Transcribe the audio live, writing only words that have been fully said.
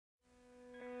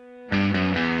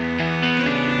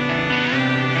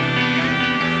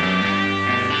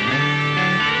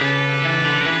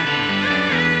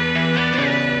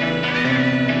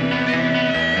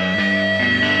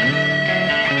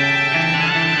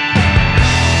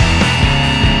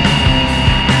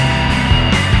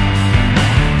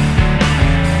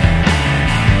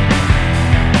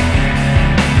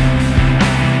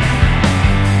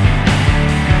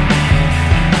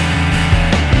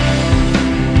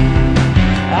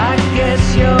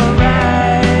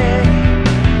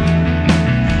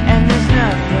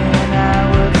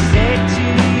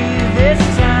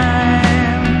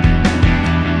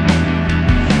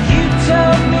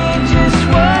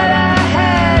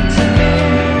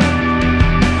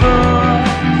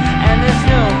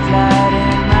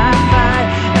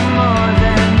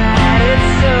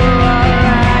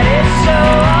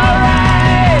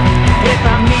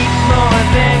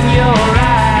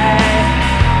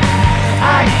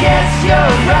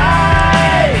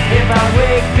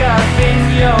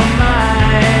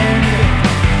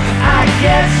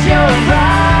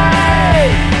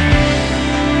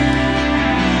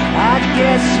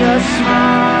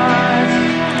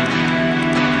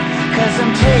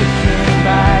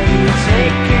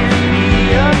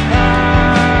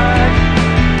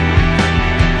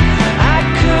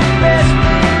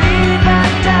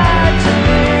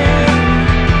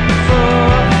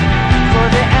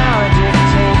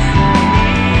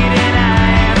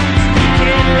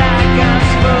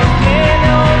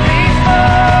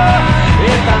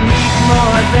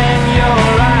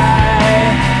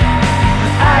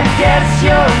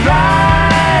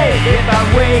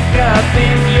make up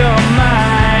in your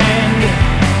mind.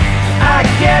 I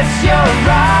guess you're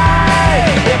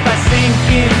right. If I sink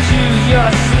into your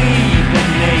sleep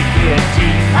and make it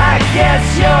deep, I guess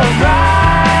you're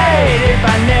right. If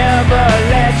I never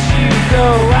let you go,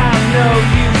 I'll know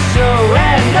you so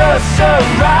and oh so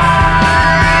right.